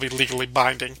this thing will be legally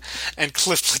binding. And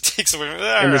Cliff takes away.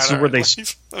 And this is where they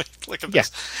look at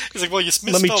this. He's like, well, you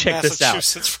misspelled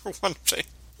Massachusetts for one thing.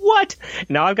 What?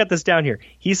 Now I've got this down here.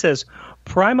 He says,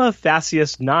 prima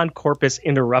facies non corpus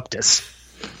interruptus.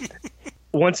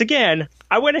 Once again,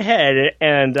 I went ahead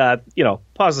and,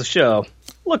 paused the show,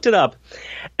 looked it up.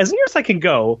 As near as I can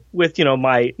go with,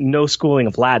 my no schooling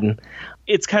of Latin,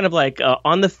 it's kind of like,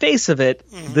 on the face of it,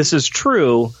 this is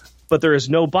true, but there is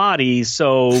no body,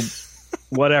 so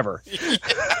whatever.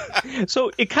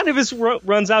 So it kind of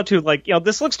runs out to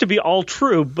this looks to be all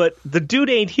true, but the dude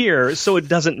ain't here, so it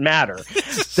doesn't matter.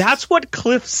 That's what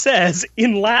Cliff says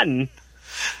in Latin,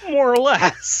 more or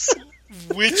less.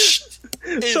 Which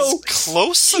is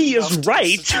close. He is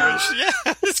right. Yeah,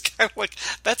 it's kind of like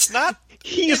that's not.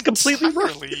 He is completely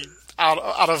right.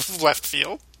 out of left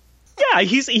field. Yeah,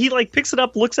 he picks it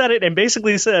up, looks at it, and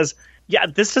basically says, "Yeah,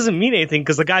 this doesn't mean anything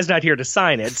because the guy's not here to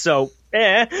sign it." So,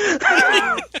 and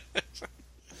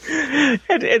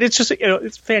it's just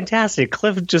it's fantastic.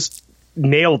 Cliff just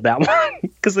nailed that one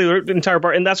because the entire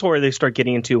bar, and that's where they start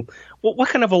getting into, well, what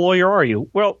kind of a lawyer are you?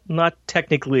 Well, not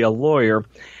technically a lawyer,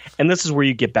 and this is where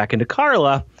you get back into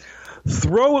Carla.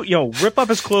 Rip up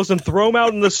his clothes and throw him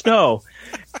out in the snow.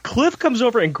 Cliff comes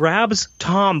over and grabs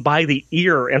Tom by the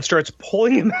ear and starts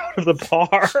pulling him out of the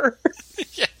bar.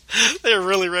 Yeah, they're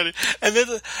really ready. And then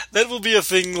that will be a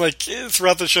thing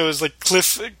throughout the show is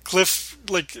Cliff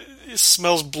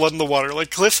smells blood in the water. Like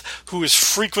Cliff, who is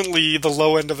frequently the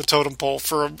low end of the totem pole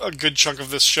for a good chunk of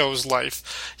this show's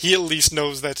life, he at least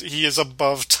knows that he is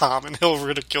above Tom, and he'll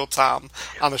ridicule Tom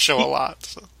on the show a lot.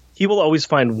 So. He will always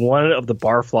find one of the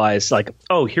barflies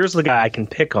here's the guy I can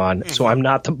pick on, so I'm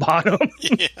not the bottom.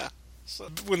 Yeah. So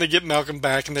when they get Malcolm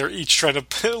back and they're each trying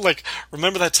to,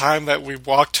 remember that time that we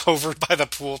walked over by the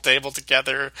pool table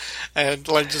together and,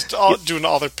 doing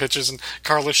all their pitches, and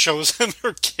Carla shows them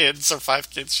her kids, or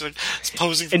 5 kids. She's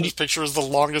posing for this picture as the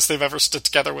longest they've ever stood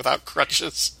together without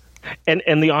crutches.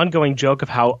 And the ongoing joke of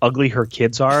how ugly her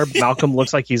kids are. Malcolm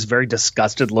looks like he's very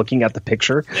disgusted looking at the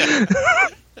picture. Yeah.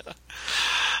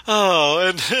 Oh,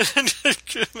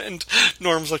 and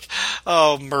Norm's like,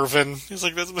 oh, Mervyn. He's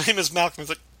like, my name is Malcolm. He's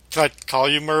like, can I call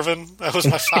you Mervyn? That was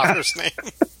my father's name.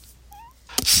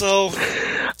 So,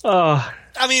 I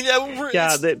mean,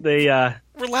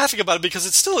 we're laughing about it because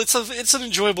it's an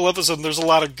enjoyable episode. And there's a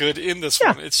lot of good in this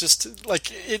one. It's just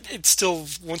like it's still,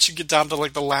 once you get down to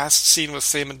like the last scene with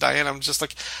Sam and Diane, I'm just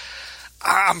like,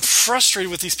 I'm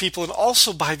frustrated with these people, and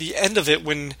also by the end of it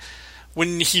when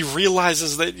he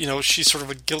realizes that, you know, she's sort of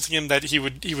guilting him, that he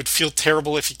would feel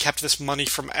terrible if he kept this money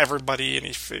from everybody, and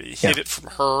he hid it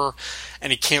from her,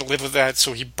 and he can't live with that,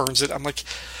 so he burns it. I'm like,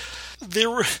 he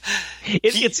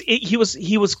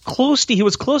was close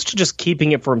to just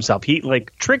keeping it for himself. He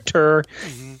like tricked her,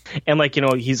 and like, you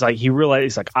know, he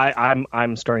realized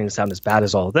I'm starting to sound as bad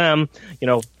as all of them. You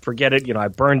know, forget it. You know, I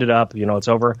burned it up. You know, it's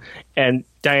over. And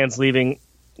Diane's leaving.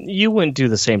 You wouldn't do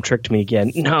the same trick to me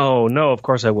again. No, of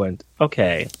course I wouldn't.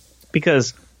 Okay,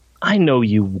 because I know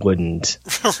you wouldn't.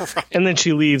 Right. And then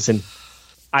she leaves, and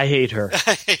I hate her.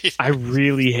 I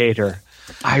really hate her.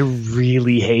 I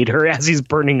really hate her as he's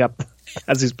burning up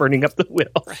the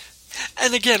will.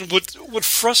 And again, what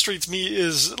frustrates me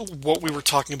is what we were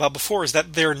talking about before, is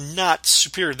that they're not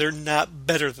superior. They're not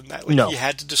better than that. Like, no. He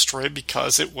had to destroy it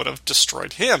because it would have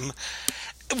destroyed him.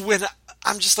 When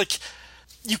I'm just like,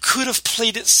 you could have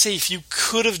played it safe. You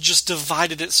could have just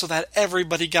divided it so that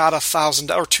everybody got $1,000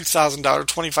 or $2,000,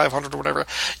 $2,500 or whatever.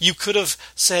 You could have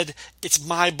said, it's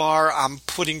my bar. I'm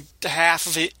putting half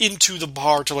of it into the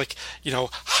bar to, like, you know,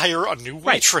 hire a new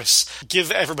waitress, give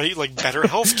everybody like better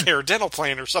health care, dental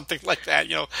plan or something like that.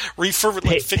 You know, refurb it,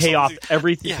 like, pay off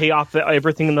everything, pay off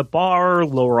everything in the bar,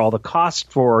 lower all the costs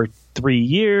for 3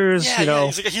 years. Yeah, you know,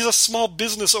 he's a small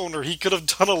business owner. He could have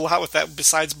done a lot with that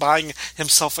besides buying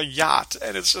himself a yacht.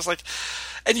 And it's just like,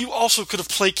 and you also could have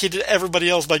placated everybody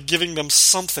else by giving them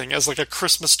something as like a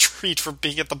Christmas treat for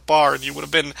being at the bar, and you would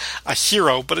have been a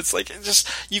hero. But it's like,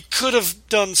 you could have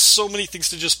done so many things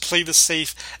to just play the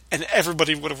safe, and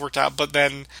everybody would have worked out. But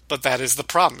that is the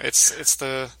problem.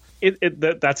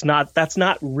 That's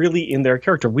not really in their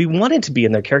character. We want it to be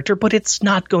in their character, but it's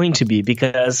not going to be,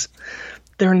 because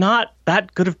they're not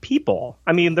that good of people.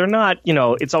 I mean, they're not, you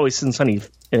know, it's always sunny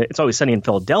in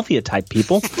Philadelphia type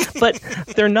people, but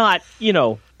they're not, you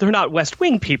know, they're not West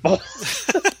Wing people.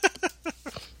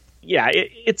 Yeah,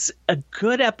 it's a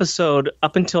good episode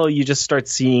up until you just start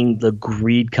seeing the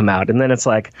greed come out, and then it's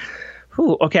like,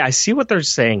 ooh, okay, I see what they're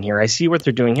saying here. I see what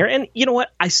they're doing here. And you know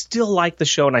what? I still like the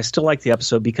show, and I still like the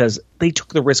episode because they took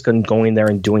the risk on going there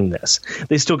and doing this.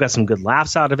 They still got some good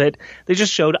laughs out of it. They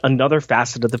just showed another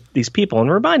facet of these people and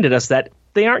reminded us that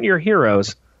they aren't your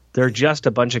heroes. They're just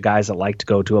a bunch of guys that like to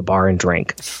go to a bar and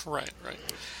drink. Right.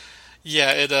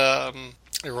 Yeah, it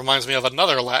reminds me of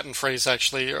another Latin phrase,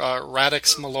 actually,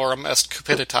 radix malorum est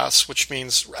cupiditas, which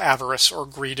means avarice or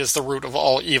greed is the root of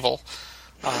all evil.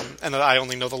 And I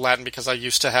only know the Latin because I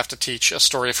used to have to teach a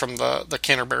story from the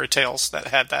Canterbury Tales that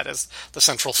had that as the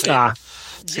central theme.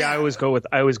 Yeah, I always go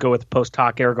with post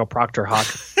hoc ergo proctor hoc.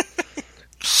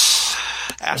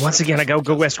 Once again, I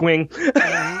go West Wing.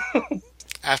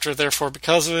 After, therefore,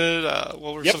 because of it.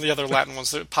 What were some of the other Latin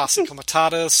ones? Posse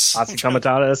comitatus. Posse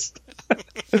comitatus.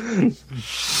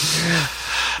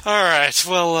 All right.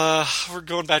 Well, we're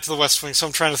going back to the West Wing, so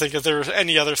I'm trying to think if there are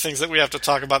any other things that we have to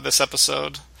talk about this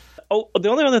episode. Oh, the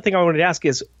only other thing I wanted to ask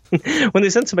is, when they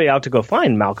send somebody out to go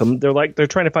find Malcolm, they're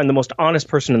trying to find the most honest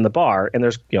person in the bar, and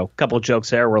there's, you know, a couple of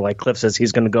jokes there where, like, Cliff says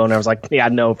he's going to go, and I was like, yeah,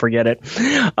 no, forget it.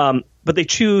 But they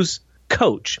choose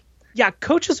Coach. Yeah,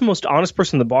 Coach is the most honest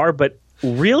person in the bar, but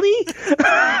really?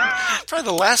 Probably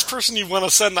the last person you want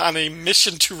to send on a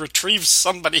mission to retrieve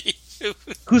somebody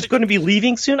who's going to be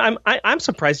leaving soon. I'm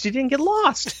surprised he didn't get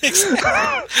lost.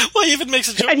 Exactly. Well, he even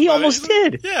makes a joke, and he almost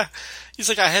did. Yeah, he's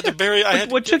like, I had to bury.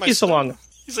 What took you so long?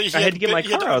 He's like, I had to get my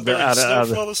car out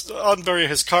unbury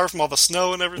his car from all the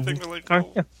snow and everything. Mm-hmm. Like,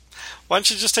 yeah. Why don't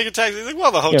you just take a taxi? He's like,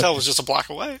 well, the hotel was just a block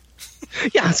away.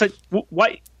 Yeah, it's like,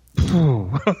 why?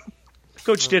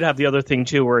 Coach did have the other thing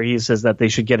too, where he says that they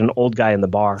should get an old guy in the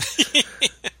bar.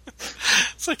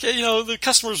 It's like, you know, the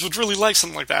customers would really like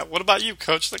something like that. What about you,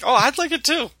 Coach? Like, oh, I'd like it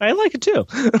too. I like it too.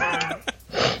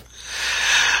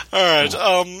 All right.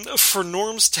 For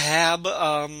Norm's tab,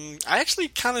 I actually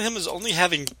counted him as only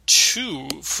having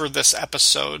 2 for this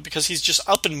episode because he's just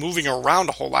up and moving around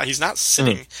a whole lot. He's not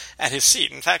sitting at his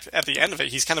seat. In fact, at the end of it,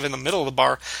 he's kind of in the middle of the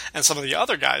bar, and some of the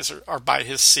other guys are by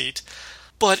his seat.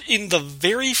 But in the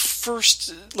very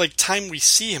first time we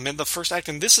see him in the first act,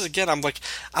 and this is, again, I'm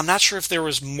not sure if there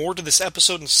was more to this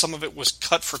episode and some of it was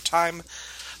cut for time,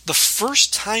 the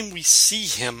first time we see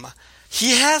him,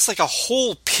 he has like a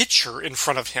whole pitcher in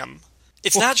front of him.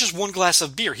 It's not just one glass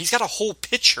of beer. He's got a whole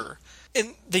pitcher.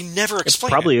 And they never explain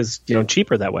it. Probably is,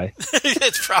 cheaper that way.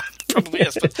 It probably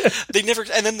is, but they never.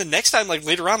 And then the next time, like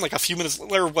later on, like a few minutes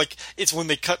later, like it's when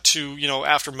they cut to,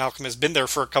 after Malcolm has been there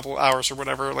for a couple of hours or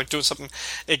whatever, like doing something,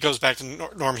 it goes back to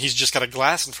Norm. He's just got a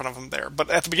glass in front of him there. But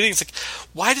at the beginning, it's like,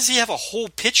 why does he have a whole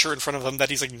pitcher in front of him that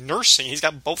he's like nursing? He's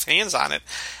got both hands on it,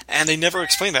 and they never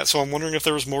explain that. So I'm wondering if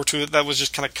there was more to it that was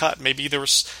just kind of cut. Maybe there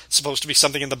was supposed to be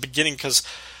something in the beginning, because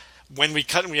when we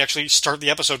cut and we actually start the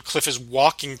episode, Cliff is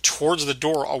walking towards the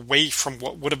door away from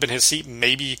what would have been his seat.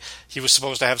 Maybe he was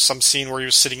supposed to have some scene where he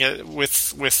was sitting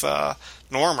with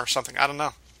Norm or something. I don't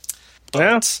know.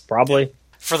 But, probably. Yeah,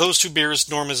 for those two beers,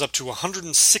 Norm is up to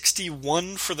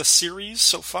 161 for the series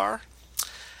so far.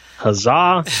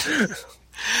 Huzzah!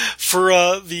 For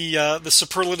the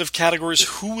superlative categories,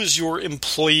 who is your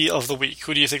employee of the week?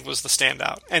 Who do you think was the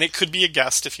standout? And it could be a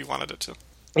guest if you wanted it to.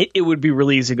 It would be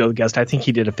really easy to go with guest. I think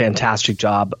he did a fantastic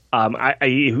job.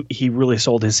 He really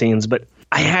sold his scenes, but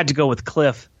I had to go with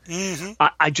Cliff. Mm-hmm.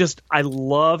 I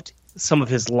loved some of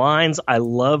his lines. I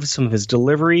loved some of his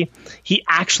delivery. He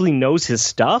actually knows his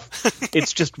stuff.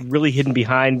 It's just really hidden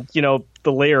behind,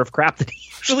 the layer of crap that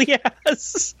he usually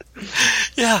has.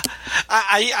 Yeah,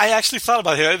 I actually thought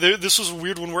about it. This was a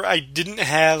weird one where I didn't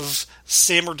have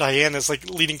Sam or Diane as like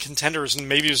leading contenders, and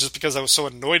maybe it was just because I was so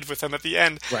annoyed with them at the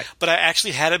end. Right. But I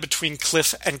actually had it between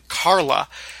Cliff and Carla.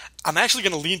 I'm actually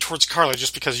going to lean towards Carla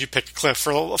just because you picked Cliff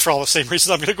for all the same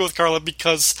reasons. I'm going to go with Carla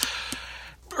because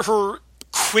her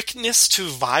quickness to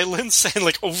violence and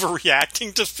like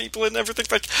overreacting to people and everything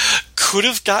like could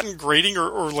have gotten grating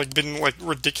or like been like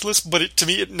ridiculous, but to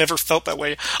me it never felt that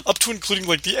way, up to including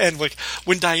like the end, like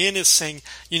when Diane is saying,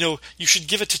 you should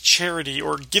give it to charity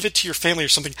or give it to your family or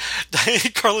something.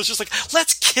 Carla's just like,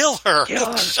 let's kill her.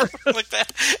 Like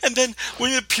that. And then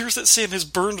when it appears that Sam has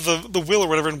burned the will or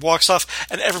whatever and walks off,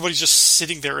 and everybody's just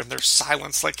sitting there in their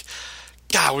silence like,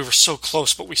 God, we were so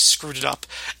close, but we screwed it up.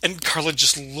 And Carla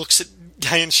just looks at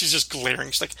Diane, she's just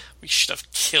glaring. She's like, we should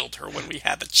have killed her when we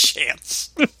had the chance.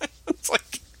 It's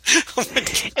like, oh my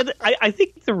God. And I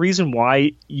think the reason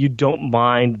why you don't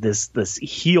mind this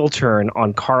heel turn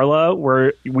on Carla,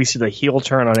 where we see the heel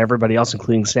turn on everybody else,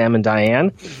 including Sam and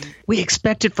Diane, we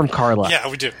expect it from Carla. Yeah,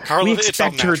 we do. Carla, we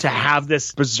expect her to have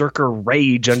this berserker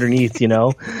rage underneath,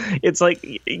 It's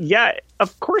like, yeah,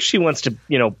 of course she wants to,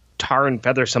 tar and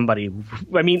feather somebody.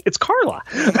 I mean, it's Carla.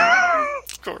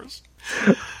 Of course.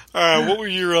 What were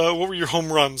your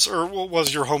home runs, or what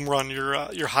was your home run?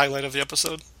 Your highlight of the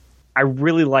episode? I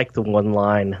really like the one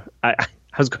line. I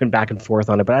was going back and forth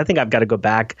on it, but I think I've got to go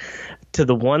back to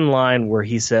the one line where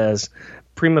he says,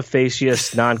 "Prima facie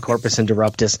non corpus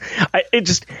interruptus."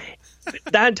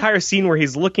 That entire scene where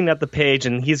he's looking at the page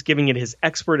and he's giving it his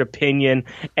expert opinion,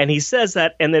 and he says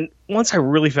that, and then once I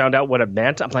really found out what it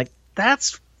meant, I'm like,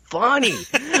 that's funny.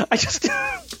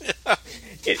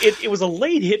 It was a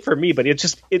late hit for me, but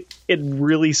it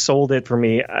really sold it for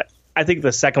me. I think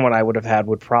the second one I would have had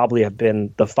would probably have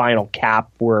been the final cap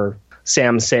where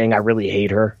Sam's saying, "I really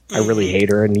hate her. I really hate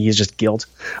her," and he's just guilt.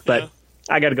 But yeah.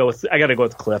 I got to go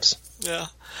with Cliff's. Yeah.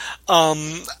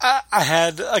 I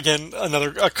had again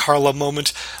a Carla moment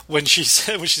when she's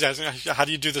asking, how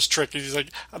do you do this trick? And he's like,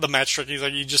 the match trick. He's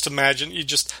like, you just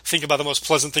think about the most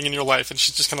pleasant thing in your life, and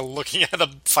she's just kind of looking at a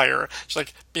fire. She's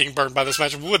like, being burned by this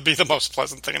match would be the most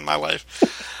pleasant thing in my life.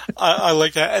 I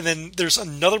like that. And then there's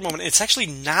another moment. It's actually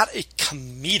not a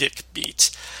comedic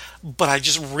beat, but I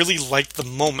just really liked the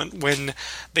moment when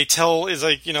they tell, is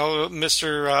like,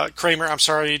 Mr. Kramer, I'm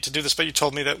sorry to do this, but you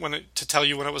told me that to tell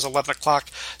you when it was 11 o'clock,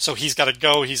 so he's got to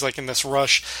go. He's like in this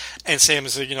rush, and Sam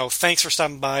is like, thanks for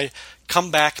stopping by,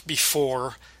 come back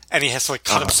before, and he has to like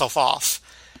cut himself off.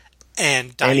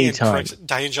 And Diane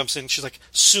jumps in, she's like,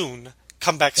 soon,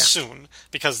 come back soon,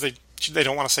 because they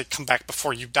don't want to say come back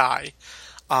before you die.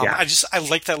 I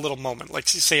like that little moment. Like,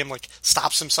 Sam like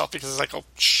stops himself because it's like, oh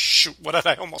shoot, what did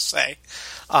I almost say?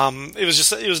 It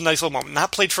was a nice little moment,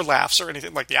 not played for laughs or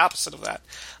anything, like the opposite of that.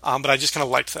 But I just kind of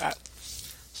liked that.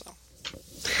 So,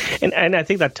 and I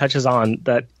think that touches on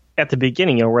that at the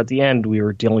beginning, where at the end we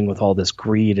were dealing with all this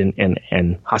greed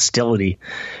and hostility.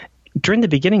 During the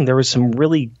beginning, there was some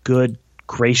really good,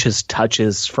 gracious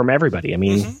touches from everybody. I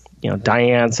mean.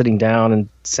 Diane sitting down and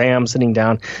Sam sitting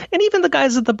down, and even the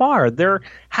guys at the bar, they're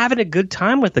having a good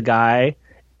time with the guy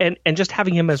and just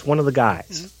having him as one of the guys.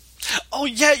 Mm-hmm. Oh,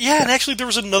 yeah, and actually there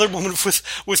was another moment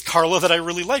with Carla that I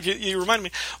really liked. You remind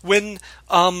me when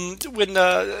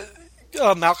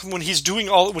Malcolm when he's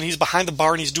behind the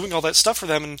bar and he's doing all that stuff for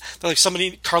them, and they're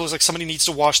like, Carla's like, somebody needs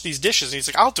to wash these dishes, and he's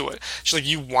like, I'll do it. She's like,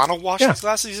 you want to wash these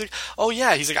glasses? He's like, oh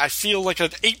yeah. He's like, I feel like an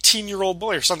 18-year-old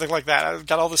boy or something like that. I've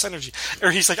got all this energy.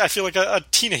 Or he's like, I feel like a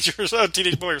teenager, a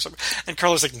teenage boy or something. And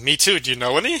Carla's like, me too. Do you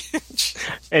know any?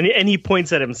 and he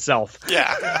points at himself.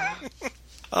 Yeah.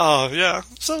 Oh yeah.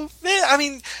 So yeah, I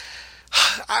mean,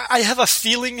 I have a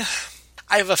feeling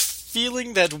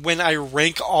that when I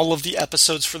rank all of the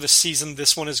episodes for the season,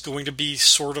 this one is going to be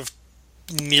sort of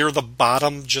near the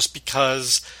bottom just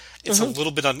because it's a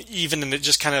little bit uneven, and it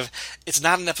just kind of, it's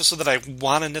not an episode that I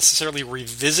want to necessarily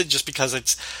revisit just because I'm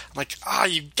like,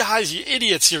 you guys, you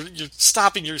idiots, you're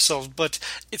stopping yourselves, but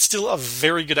it's still a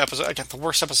very good episode. Again, the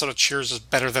worst episode of Cheers is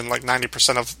better than like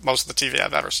 90% of most of the TV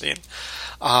I've ever seen.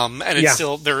 And it's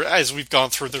still, as we've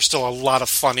gone through, there's still a lot of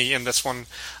funny in this one.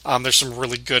 There's some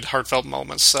really good heartfelt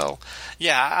moments. So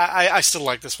yeah, I still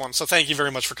like this one. So thank you very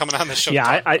much for coming on this show.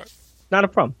 Yeah, not a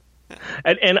problem.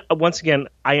 And once again,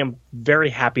 I am very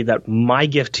happy that my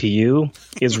gift to you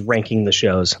is ranking the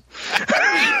shows.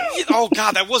 Oh,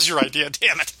 God, that was your idea.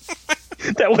 Damn it.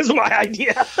 That was my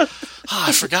idea.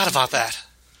 I forgot about that.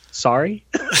 Sorry?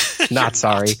 Not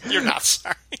sorry. You're not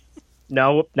sorry.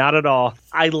 No, not at all.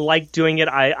 I like doing it.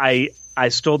 I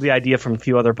stole the idea from a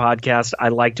few other podcasts. I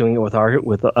like doing it with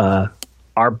our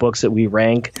books that we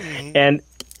rank. Mm-hmm. And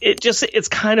it's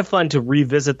kind of fun to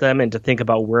revisit them and to think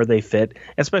about where they fit,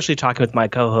 especially talking with my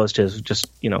co-host is just,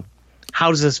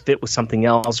 how does this fit with something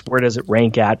else? Where does it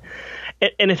rank at?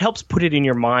 And it helps put it in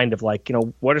your mind of like,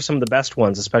 what are some of the best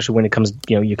ones, especially when it comes,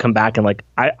 you come back and like,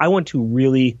 I want to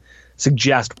really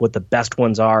suggest what the best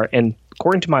ones are. And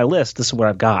according to my list, this is what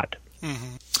I've got.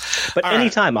 Mm-hmm. But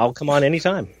anytime, I'll come on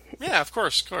anytime. Yeah, of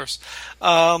course.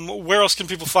 Where else can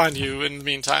people find you in the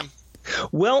meantime?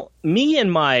 Well, me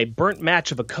and my burnt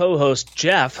match of a co-host,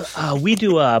 Jeff, we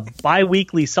do a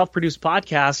bi-weekly self-produced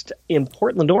podcast in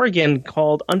Portland, Oregon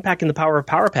called Unpacking the Power of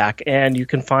Power Pack, and you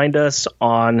can find us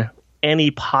on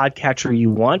any podcatcher you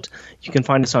want. You can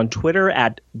find us on Twitter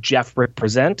at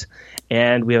JeffRickPresent,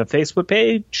 and we have a Facebook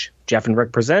page, Jeff and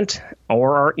Rick Present,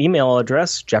 or our email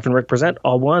address, jeffandrickpresent,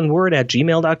 all one word, at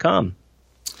gmail.com.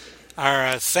 All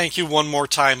right. Thank you one more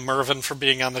time, Mervyn, for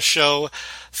being on the show.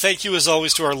 Thank you, as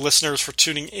always, to our listeners for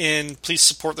tuning in. Please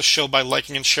support the show by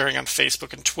liking and sharing on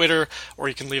Facebook and Twitter, or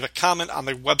you can leave a comment on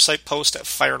the website post at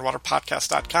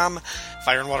fireandwaterpodcast.com.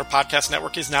 Fire and Water Podcast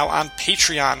Network is now on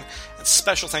Patreon. And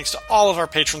special thanks to all of our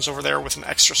patrons over there, with an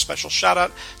extra special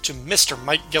shout-out to Mr.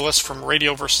 Mike Gillis from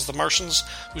Radio vs. the Martians,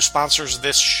 who sponsors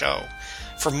this show.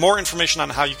 For more information on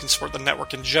how you can support the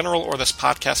network in general, or this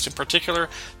podcast in particular,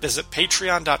 visit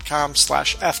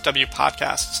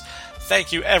patreon.com/FWPodcasts.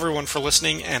 Thank you, everyone, for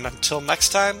listening, and until next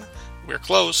time, we're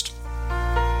closed.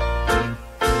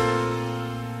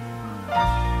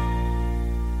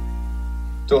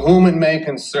 To whom it may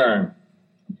concern,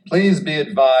 please be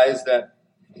advised that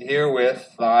herewith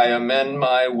I amend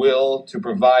my will to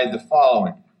provide the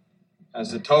following.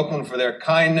 As a token for their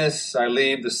kindness, I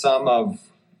leave the sum of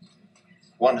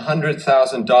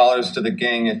 $100,000 to the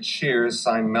gang at Cheers,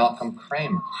 signed Malcolm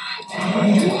Kramer.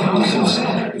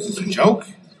 Is this a joke?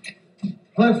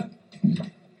 Cliff,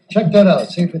 check that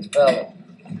out. See if it's valid.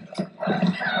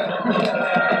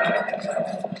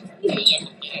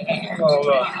 Well,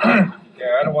 I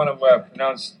don't want to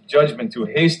pronounce judgment too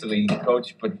hastily,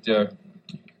 Coach, but,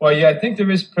 I think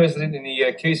there is precedent in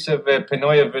the case of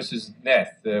Penoya versus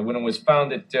Neth, when it was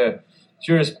found that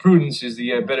jurisprudence is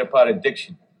the better part of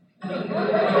diction. You're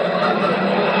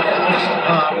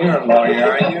a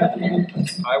lawyer, aren't you?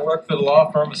 I work for the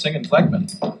law firm of Singh & Fleckman.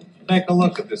 Take a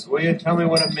look at this, will you? Tell me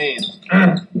what it means.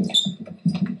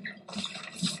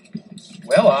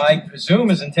 Well, I presume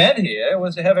his intent here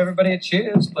was to have everybody at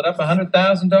Cheers split up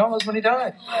 $100,000 when he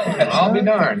died. I'll be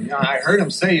darned. I heard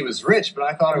him say he was rich, but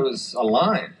I thought it was a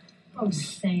line. Oh,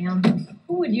 Sam,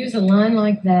 who would use a line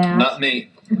like that? Not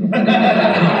me.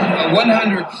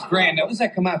 100 grand. Now, what does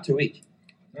that come out to each?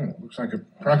 It looks like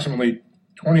approximately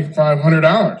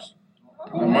 $2,500.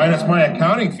 Minus my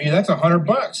accounting fee, that's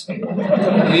 $100.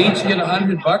 We each get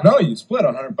 $100? No, you split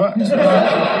 $100.